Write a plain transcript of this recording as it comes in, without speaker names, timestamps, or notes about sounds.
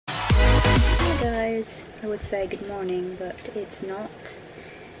guys. I would say good morning, but it's not.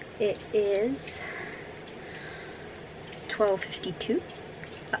 It is 12:52.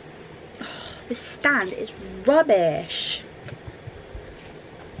 This stand is rubbish.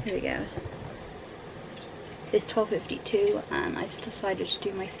 Here we go. It's 12:52 and I decided to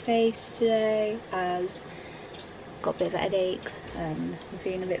do my face today as I've got a bit of a headache. I'm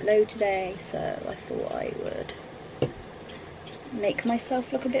feeling a bit low today, so I thought I would make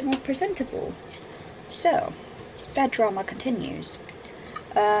myself look a bit more presentable. So, bed drama continues.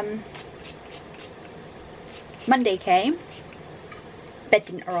 Monday came, bed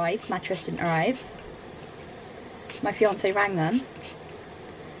didn't arrive, mattress didn't arrive. My fiance rang them,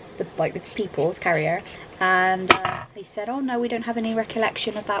 the people, the carrier, and they said, oh no, we don't have any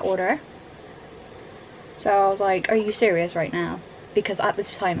recollection of that order. So I was like, are you serious right now? Because at this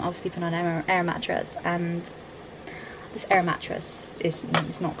time I was sleeping on an air mattress, and this air mattress is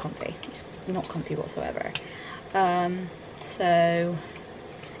not comfy. It's not comfy whatsoever. So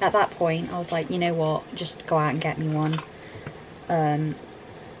at that point I was like, you know what, just go out and get me one.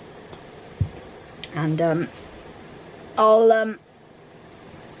 I'll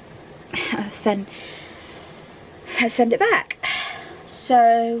send it back.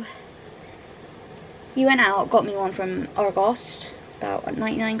 So he went out, got me one from Argos, about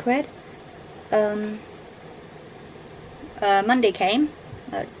 99 quid. Monday came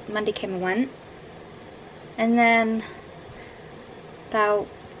and went, and then about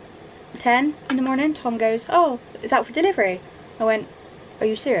 10 in the morning Tom goes, oh, it's out for delivery. I went, are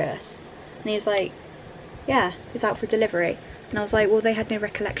you serious? And he was like, yeah, it's out for delivery. And I was like, well, they had no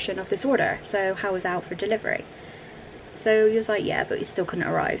recollection of this order, so how is it out for delivery? So he was like, yeah, but it still couldn't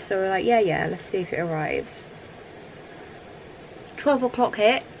arrive. So we're like, yeah, let's see if it arrives. 12 o'clock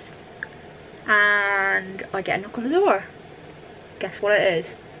hits and I get a knock on the door. Guess what it is?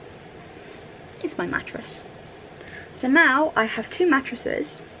 It's my mattress. So now I have two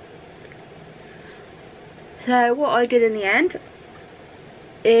mattresses. So what I did in the end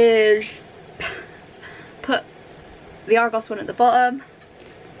is put the Argos one at the bottom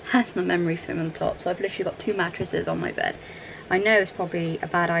and the memory foam on the top. So I've literally got two mattresses on my bed. I know it's probably a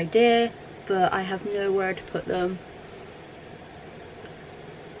bad idea, but I have nowhere to put them.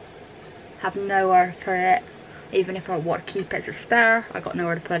 Have nowhere to put it. Even if I want to keep it as a spare, I got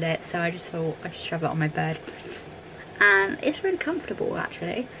nowhere to put it, so I just thought I'd just shove it on my bed. And it's really comfortable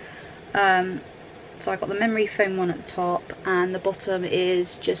actually. So I got the memory foam one at the top, and the bottom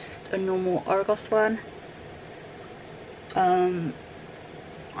is just a normal Argos one. I'm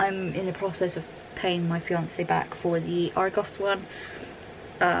in the process of paying my fiance back for the Argos one.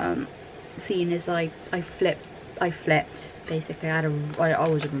 Seeing as I flipped basically. I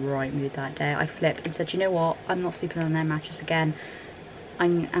was in the right mood that day. I flipped and said, you know what, I'm not sleeping on their mattress again. I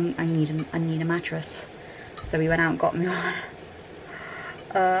need a mattress. So we went out and got me one.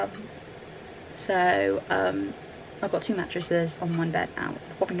 I've got two mattresses on one bed now. I'm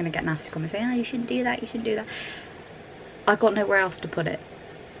probably going to get nasty comments saying, oh, you shouldn't do that, you shouldn't do that. I've got nowhere else to put it.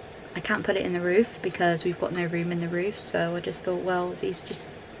 I can't put it in the roof because we've got no room in the roof, so I just thought, well, just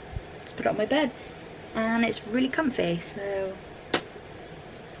put it on my bed. And it's really comfy, so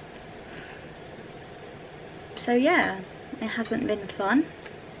yeah, it hasn't been fun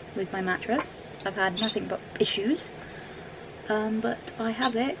with my mattress. I've had nothing but issues, but I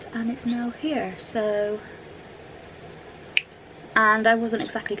have it and it's now here. So, and I wasn't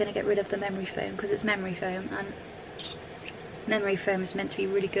exactly going to get rid of the memory foam because it's memory foam, and memory foam is meant to be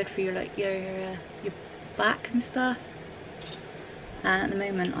really good for your your back and stuff. And at the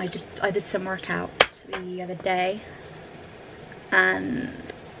moment I did some workouts the other day and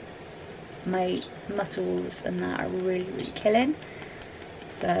my muscles and that are really killing.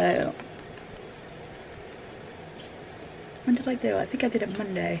 So when did I do it? I think I did it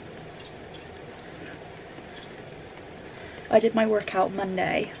Monday. I did my workout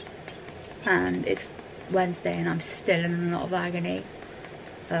Monday and it's Wednesday and I'm still in a lot of agony.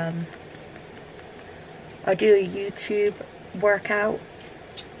 I do a YouTube workout.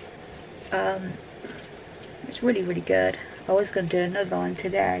 It's really good. I was going to do another one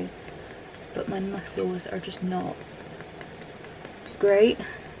today, but my muscles are just not great.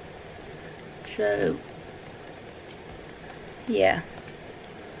 So yeah,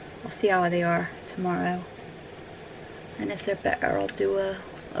 I'll see how they are tomorrow, and if they're better I'll do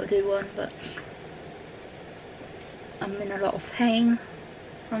one, but I'm in a lot of pain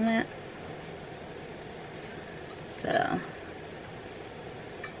from it. So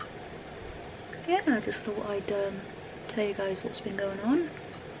yeah, I just thought I'd tell you guys what's been going on.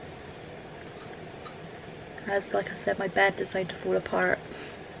 As like I said, my bed decided to fall apart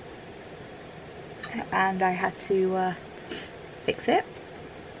and I had to fix it.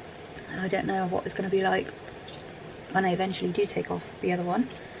 I don't know what it's going to be like when I eventually do take off the other one,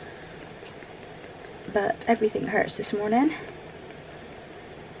 but everything hurts this morning.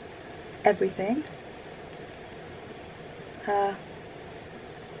 Everything. Got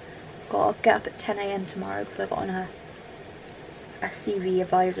to get up at 10 AM tomorrow because I got on a CV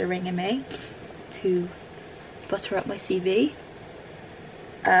advisor ringing me to butter up my CV.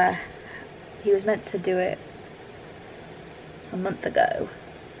 He was meant to do it a month ago,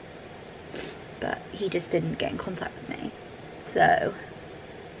 but he just didn't get in contact with me, so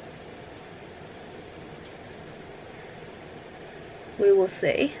we will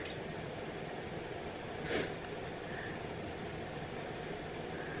see.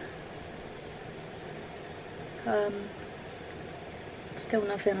 Still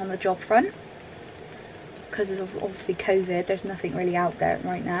nothing on the job front because of obviously COVID. There's nothing really out there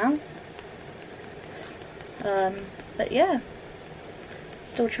right now. But yeah,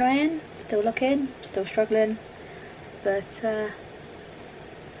 still trying, still looking, still struggling, but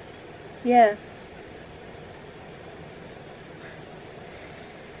yeah.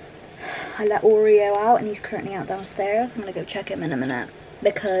 I let Oreo out and he's currently out downstairs. I'm gonna go check him in a minute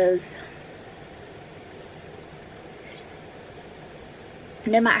because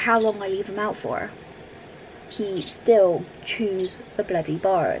no matter how long I leave him out for, he still chews the bloody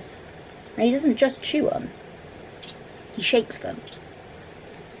bars. And he doesn't just chew them, he shakes them.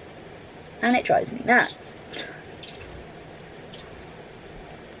 And it drives me nuts.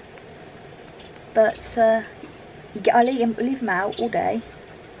 But I leave him out all day.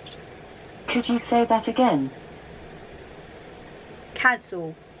 Could you say that again?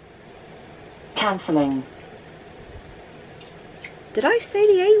 Cancel. Cancelling. Did I say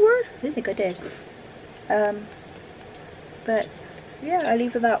the A word? I don't think I did. But yeah, I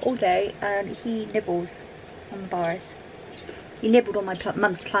leave him out all day and he nibbles on the bars. He nibbled on my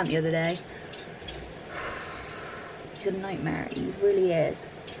mum's plant the other day. He's a nightmare, he really is.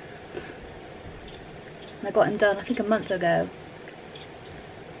 And I got him done I think a month ago.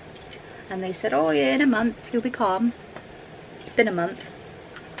 And they said, oh yeah, in a month you'll be calm. It's been a month.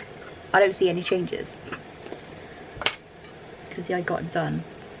 I don't see any changes. Because yeah, I got it done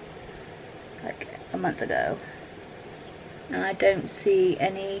like a month ago. And I don't see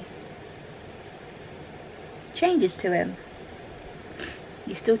any changes to him.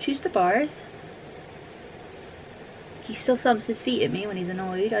 He still chews the bars. He still thumps his feet at me when he's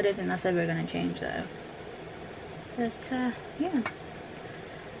annoyed. I don't think that's ever going to change though. But yeah.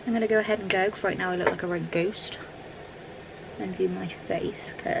 I'm going to go ahead and go because right now I look like a right ghost. And do my face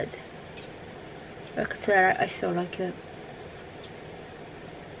because look at that, I feel like it.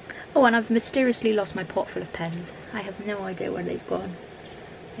 Oh, and I've mysteriously lost my pot full of pens. I have no idea where they've gone.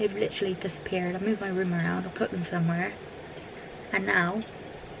 They've literally disappeared. I moved my room around, I put them somewhere. And now,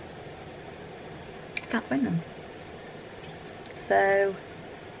 I can't find them. So,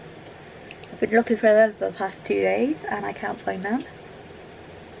 I've been looking for them for the past 2 days and I can't find them.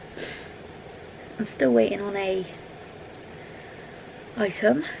 I'm still waiting on a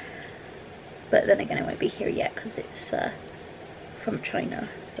item. But then again, it won't be here yet because it's from China.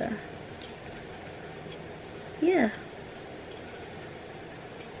 So yeah,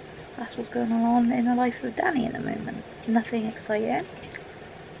 that's what's going on in the life of Danny at the moment. Nothing exciting.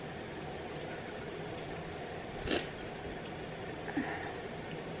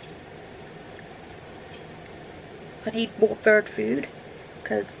 I need more bird food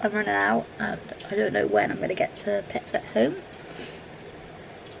because I'm running out and I don't know when I'm going to get to Pets at Home.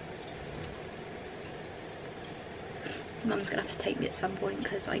 Mum's gonna have to take me at some point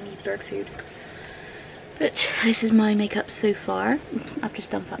because I need bird food. But this is my makeup so far. I've just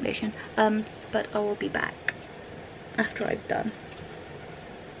done foundation. But I will be back after I've done.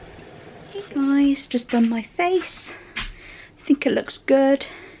 Hey guys, just done my face. I think it looks good.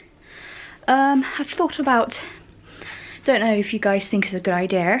 I've thought about, don't know if you guys think it's a good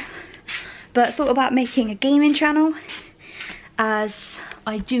idea, but I thought about making a gaming channel as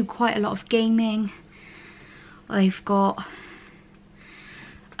I do quite a lot of gaming. I've got,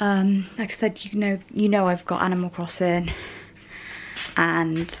 like I said, you know I've got Animal Crossing,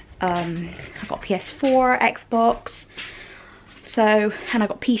 and I've got PS4, Xbox, so, and I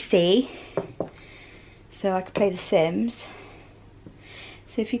got PC, so I could play The Sims.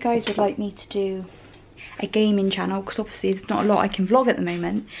 So if you guys would like me to do a gaming channel, because obviously there's not a lot I can vlog at the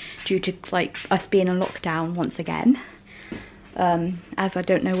moment due to like us being on lockdown once again, as I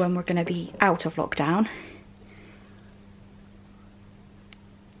don't know when we're going to be out of lockdown.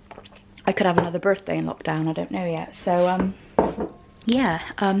 I could have another birthday in lockdown, I don't know yet. So yeah,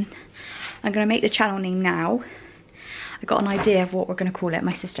 I'm going to make the channel name now. I got an idea of what we're going to call it.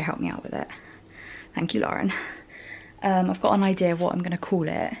 My sister helped me out with it. Thank you, Lauren. I've got an idea of what I'm going to call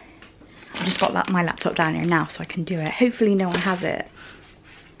it. I just got my laptop down here now so I can do it. Hopefully no one has it.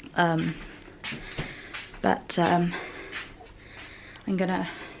 I'm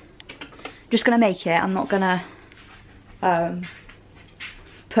just gonna make it. I'm not gonna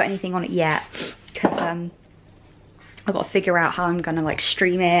put anything on it yet because I've got to figure out how I'm gonna like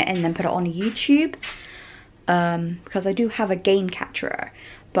stream it and then put it on YouTube, because I do have a game capturer,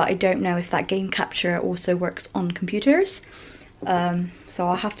 but I don't know if that game capturer also works on computers. So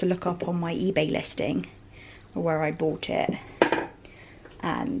I'll have to look up on my eBay listing where I bought it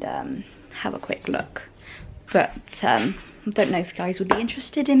and have a quick look. But I don't know if you guys would be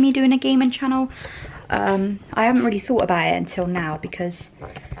interested in me doing a gaming channel. I haven't really thought about it until now because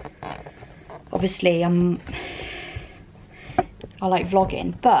obviously I like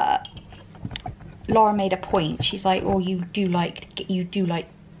vlogging, but Laura made a point. She's like, oh, you do like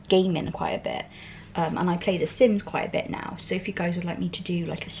gaming quite a bit. And I play The Sims quite a bit now. So if you guys would like me to do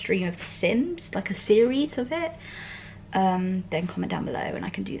like a stream of The Sims, like a series of it, then comment down below and I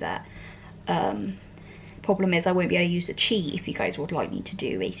can do that. Problem is I won't be able to use the cheat if you guys would like me to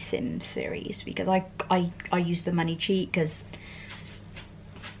do a Sims series, because I use the money cheat because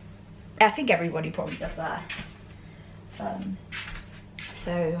I think everybody probably does that.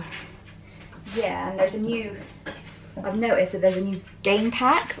 So yeah, and there's a new, I've noticed that there's a new game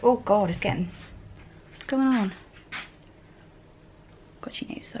pack. Oh god, it's getting, what's going on? Got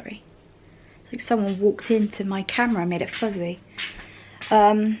your nose, sorry. It's like someone walked into my camera and made it fuzzy.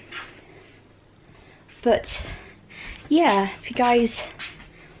 But yeah, if you guys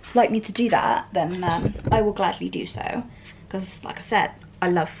like me to do that, then I will gladly do so, because like I said, I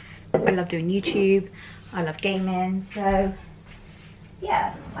love doing YouTube, I love gaming, so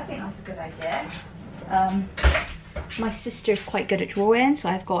yeah, I think that's a good idea. My sister's quite good at drawing, so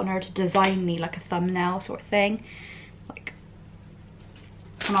I've gotten her to design me like a thumbnail sort of thing, like,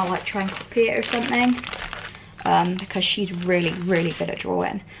 and I'll like try and copy it or something, because she's really good at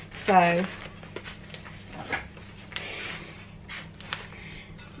drawing. So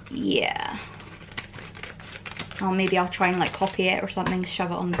yeah, or maybe I'll try and like copy it or something, shove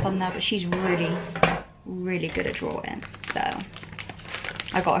it on the thumbnail, but she's really good at drawing, so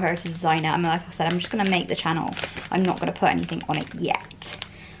I got her to design it. I mean, like I said, I'm just gonna make the channel. I'm not gonna put anything on it yet.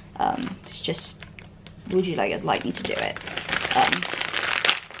 It's just, would you like me to do it?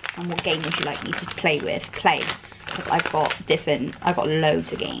 And what game would you like me to play with? Because I've got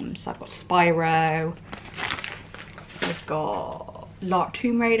loads of games. I've got Spyro, I've got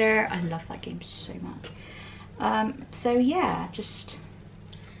Tomb Raider. I love that game so much. So yeah, just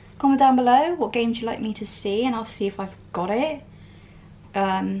comment down below what games you'd like me to see and I'll see if I've got it.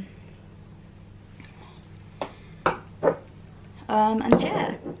 And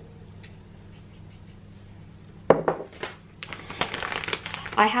yeah,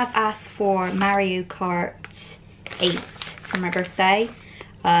 I have asked for Mario Kart 8 for my birthday,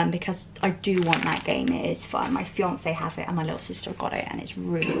 because I do want that game. It is fun. My fiance has it and my little sister got it and it's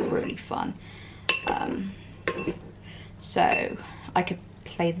really fun. So I could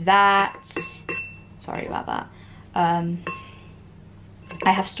play that. Sorry about that.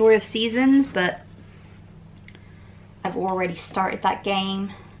 I have Story of Seasons, but I've already started that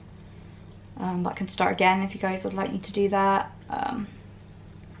game. But I can start again if you guys would like me to do that.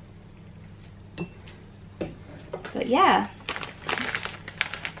 But yeah,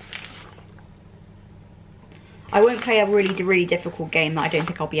 I won't play a really difficult game that I don't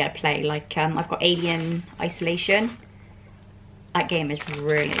think I'll be able to play. Like I've got Alien Isolation. That game is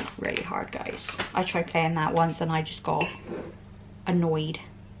really hard, guys. I tried playing that once and I just got annoyed.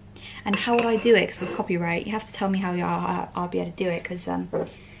 And how would I do it? Because of copyright, you have to tell me how I'll be able to do it, because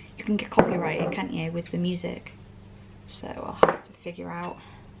you can get copyrighted, can't you, with the music? So I'll have to figure out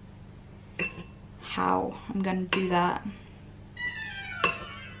how I'm gonna do that.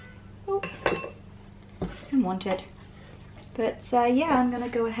 Oh, unwanted. But yeah, I'm gonna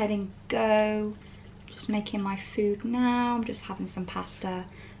go ahead and go. Just making my food now. I'm just having some pasta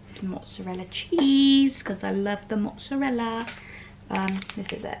with mozzarella cheese because I love the mozzarella.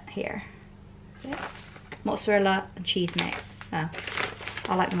 This is it here. Is it? Mozzarella and cheese mix. Oh,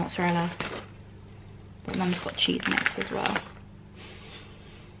 I like the mozzarella, but Mum's got cheese mix as well.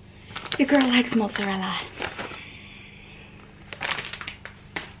 Your girl likes mozzarella.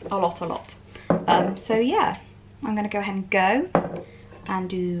 A lot. So yeah, I'm gonna go ahead and go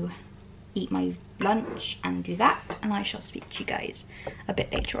and eat my lunch and do that, and I shall speak to you guys a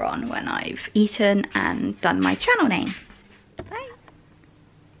bit later on when I've eaten and done my channel name. Bye.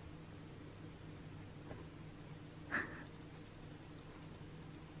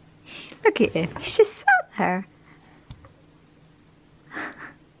 Look at him. He's just sat there.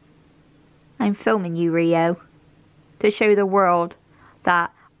 I'm filming you, Rio, to show the world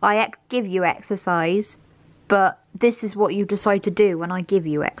that I give you exercise, but this is what you decide to do when I give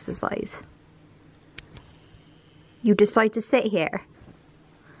you exercise. You decide to sit here.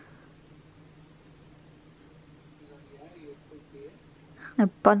 A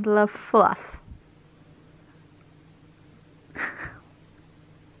bundle of fluff.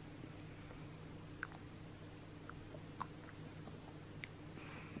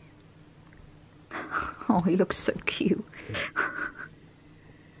 Oh, he looks so cute.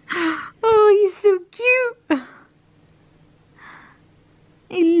 Oh, he's so cute.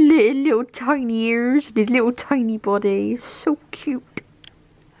 His little tiny ears and his little tiny body. He's so cute.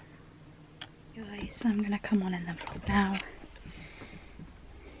 Guys, I'm gonna come on in the vlog now.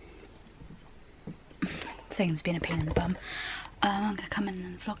 Salem's being a pain in the bum. I'm gonna come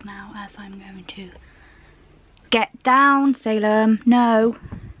in the vlog now as I'm going to get down, Salem. No.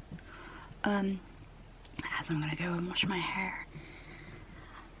 As I'm gonna go and wash my hair.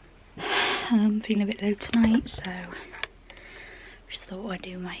 I'm feeling a bit low tonight, so just thought I'd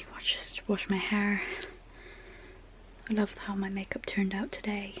do just wash my hair. I loved how my makeup turned out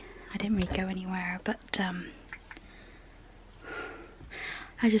today. I didn't really go anywhere, but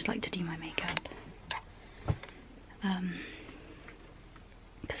I just like to do my makeup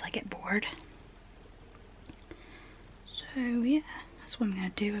because I get bored. So yeah, that's what I'm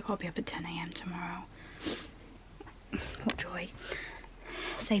gonna do. I've got to be up at 10 AM tomorrow. What joy.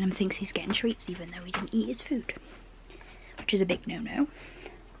 Salem thinks he's getting treats even though he didn't eat his food, which is a big no-no.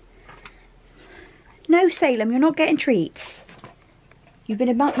 No, Salem, you're not getting treats. You've been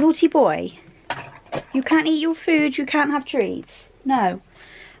a naughty boy. You can't eat your food, you can't have treats. No.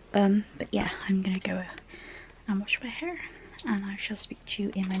 But yeah, I'm gonna go and wash my hair, and I shall speak to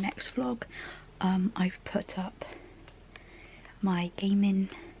you in my next vlog. I've put up my gaming.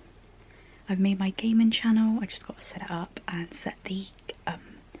 I've made my gaming channel. I just got to set it up and set the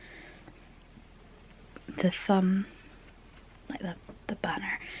thumb, like the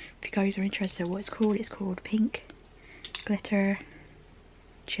banner. If you guys are interested in what it's called Pink Glitter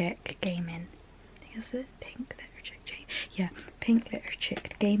Chick Gaming. I think that's it. Pink Glitter Chick. Yeah, Pink Glitter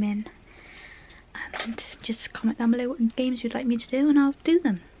Chick Gaming. And just comment down below what games you'd like me to do, and I'll do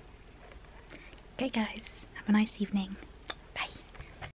them. Okay, guys. Have a nice evening.